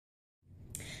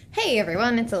Hey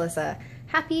everyone, it's Alyssa.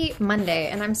 Happy Monday,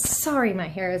 and I'm sorry my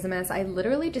hair is a mess. I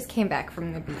literally just came back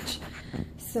from the beach.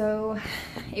 So,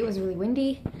 it was really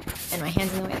windy, and my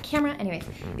hand's in the way of the camera. Anyways,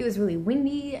 it was really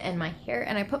windy, and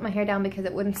I put my hair down because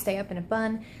it wouldn't stay up in a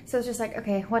bun. So it's just like,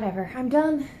 okay, whatever, I'm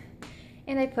done.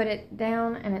 And I put it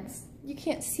down, and you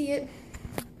can't see it.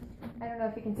 I don't know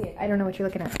if you can see it. I don't know what you're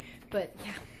looking at. But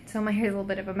yeah, so my hair's a little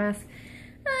bit of a mess.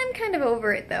 I'm kind of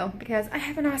over it though, because I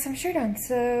have an awesome shirt on,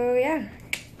 so yeah.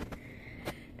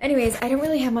 Anyways, I don't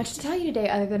really have much to tell you today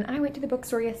other than I went to the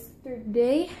bookstore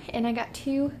yesterday and I got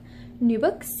 2 new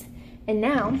books, and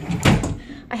now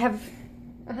I have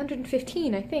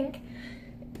 115, I think,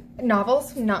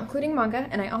 novels, not including manga,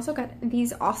 and I also got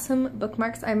these awesome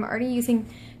bookmarks. I'm already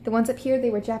using the ones up here.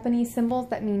 They were Japanese symbols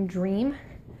that mean dream.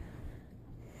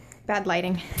 Bad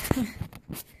lighting.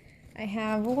 I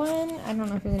have one, I don't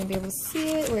know if you're going to be able to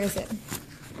see it. Where is it?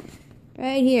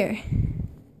 Right here.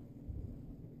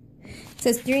 It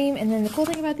says dream, and then the cool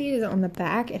thing about these is on the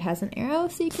back it has an arrow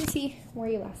so you can see where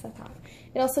you last left off.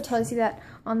 It also tells you that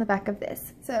on the back of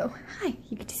this. So, hi,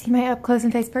 you get to see my up close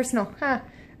and face personal.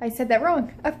 I said that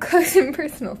wrong. Up close and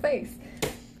personal face.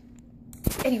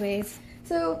 Anyways,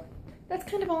 so that's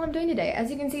kind of all I'm doing today.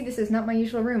 As you can see, this is not my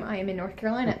usual room. I am in North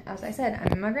Carolina. As I said,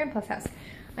 I'm in my grandpa's house.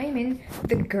 I am in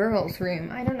the girls'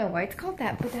 room. I don't know why it's called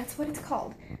that, but that's what it's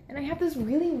called. And I have those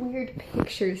really weird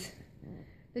pictures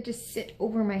that just sit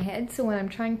over my head, so when I'm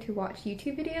trying to watch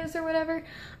YouTube videos or whatever,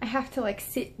 I have to like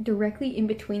sit directly in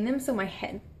between them so my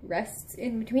head rests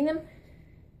in between them.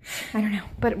 I don't know,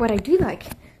 but what I do like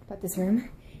about this room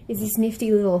is this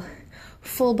nifty little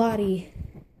full body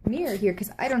mirror here,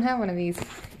 because I don't have one of these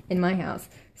in my house.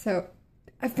 So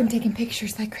I've been taking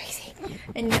pictures like crazy.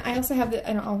 And I also have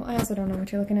I also don't know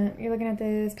what you're looking at. You're looking at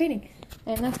this painting,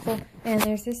 and that's cool. And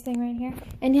there's this thing right here.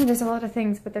 And yeah, there's a lot of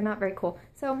things, but they're not very cool.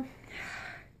 So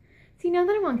see, now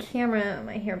that I'm on camera,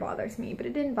 my hair bothers me, but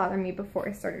it didn't bother me before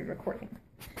I started recording.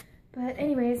 But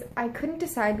anyways, I couldn't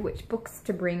decide which books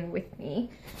to bring with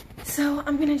me, so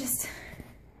I'm gonna just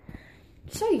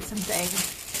show you something.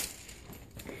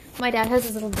 My dad has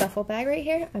his little duffel bag right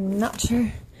here. I'm not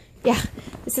sure. Yeah,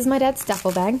 this is my dad's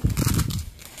duffel bag.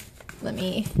 Let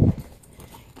me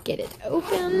get it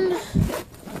open.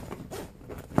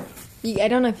 I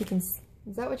don't know if you can, is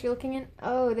that what you're looking at?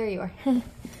 Oh, there you are.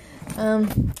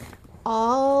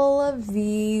 All of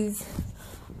these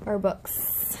are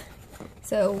books.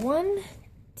 So 1,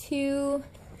 2,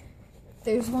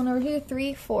 there's one over here,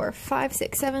 3, 4, 5,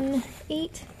 6, 7,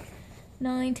 8,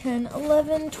 9, 10,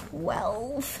 11,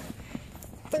 12,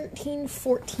 13,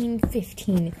 14,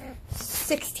 15,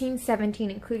 16,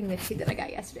 17, including the 2 that I got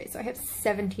yesterday. So I have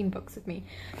 17 books with me.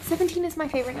 17 is my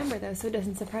favorite number though, so it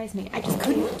doesn't surprise me. I just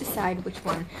couldn't decide which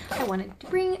one I wanted to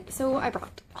bring, so I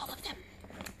brought all of them.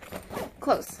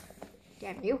 Close.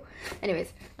 Damn you.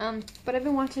 Anyways, but I've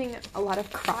been watching a lot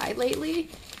of Cry lately.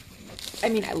 I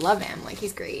mean, I love him, like,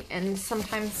 he's great, and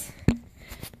sometimes,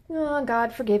 oh,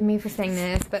 God forgive me for saying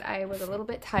this, but I was a little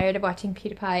bit tired of watching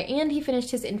PewDiePie, and he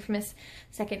finished his infamous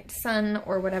second son,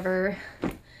 or whatever,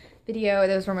 video.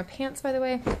 Those were my pants, by the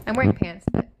way. I'm wearing pants,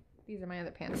 but these are my other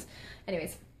pants.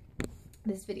 Anyways,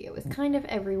 this video is kind of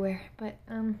everywhere, but,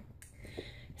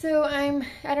 so I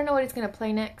don't know what it's gonna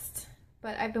play next.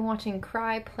 But I've been watching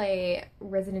Cry play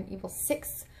Resident Evil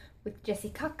 6 with Jesse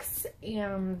Cox,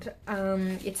 and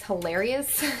it's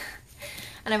hilarious.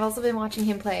 And I've also been watching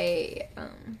him play,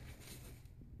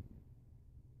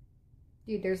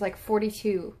 dude, there's like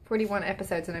 41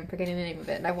 episodes, and I'm forgetting the name of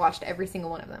it, and I've watched every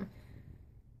single one of them.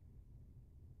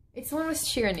 It's the one with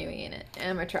Shiranui in it,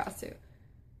 Amaterasu.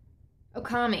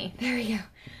 Okami, there we go.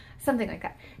 Something like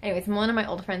that. Anyways, one of my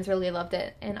old friends really loved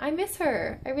it, and I miss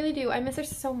her. I really do. I miss her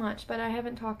so much, but I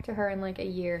haven't talked to her in like a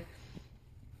year.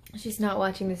 She's not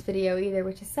watching this video either,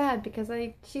 which is sad because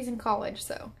she's in college,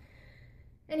 so.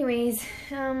 Anyways,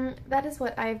 that is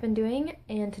what I've been doing,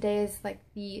 and today is like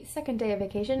the second day of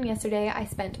vacation. Yesterday, I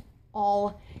spent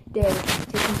all day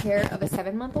taking care of a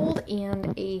 7-month-old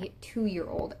and a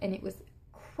 2-year-old, and it was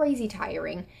crazy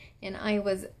tiring, and I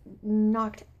was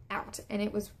knocked out, and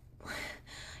it was...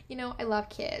 You know, I love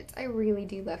kids. I really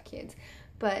do love kids,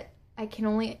 but I can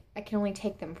only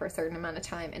take them for a certain amount of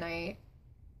time, and I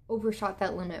overshot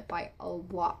that limit by a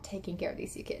lot taking care of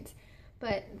these 2 kids.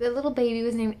 But the little baby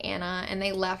was named Anna, and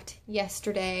they left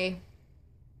yesterday.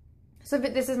 So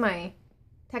this is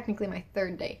technically my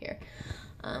 3rd day here.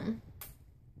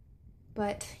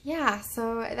 But yeah,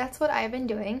 so that's what I've been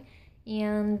doing.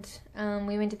 And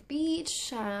we went to the beach.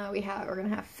 We're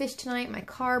gonna have fish tonight. My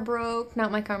car broke.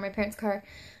 Not my car, my parents' car.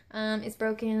 It's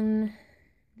broken.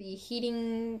 The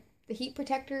heat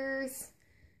protectors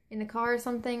in the car or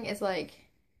something is like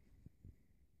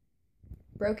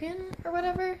broken or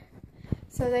whatever.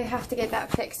 So they have to get that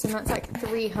fixed, and that's like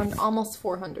 $300, almost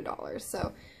 $400.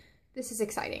 So this is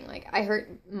exciting. Like, I hurt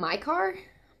my car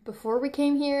before we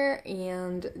came here,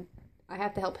 and I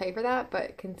have to help pay for that,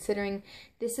 but considering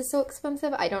this is so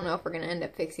expensive, I don't know if we're going to end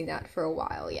up fixing that for a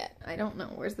while yet. I don't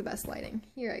know. Where's the best lighting?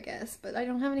 Here, I guess, but I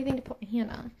don't have anything to put my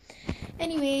hand on.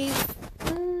 Anyways,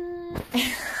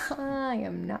 I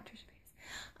am not Trisha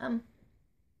Paytas.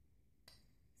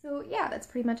 So yeah, that's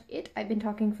pretty much it. I've been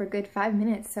talking for a good 5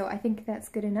 minutes, so I think that's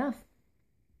good enough.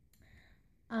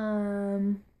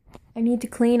 I need to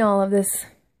clean all of this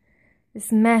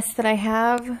mess that I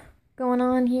have going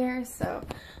on here, so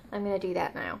I'm gonna do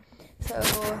that now. So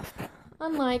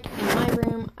unlike in my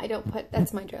room, I don't put,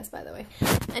 that's my dress by the way.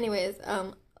 Anyways,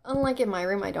 unlike in my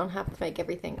room, I don't have to make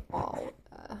everything all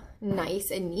nice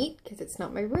and neat because it's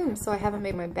not my room, so I haven't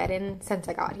made my bed in since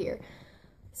I got here.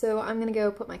 So I'm gonna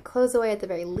go put my clothes away at the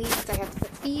very least. I have to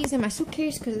put these in my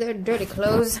suitcase because they're dirty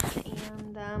clothes.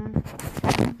 And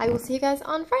I will see you guys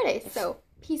on Friday. So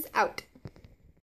peace out.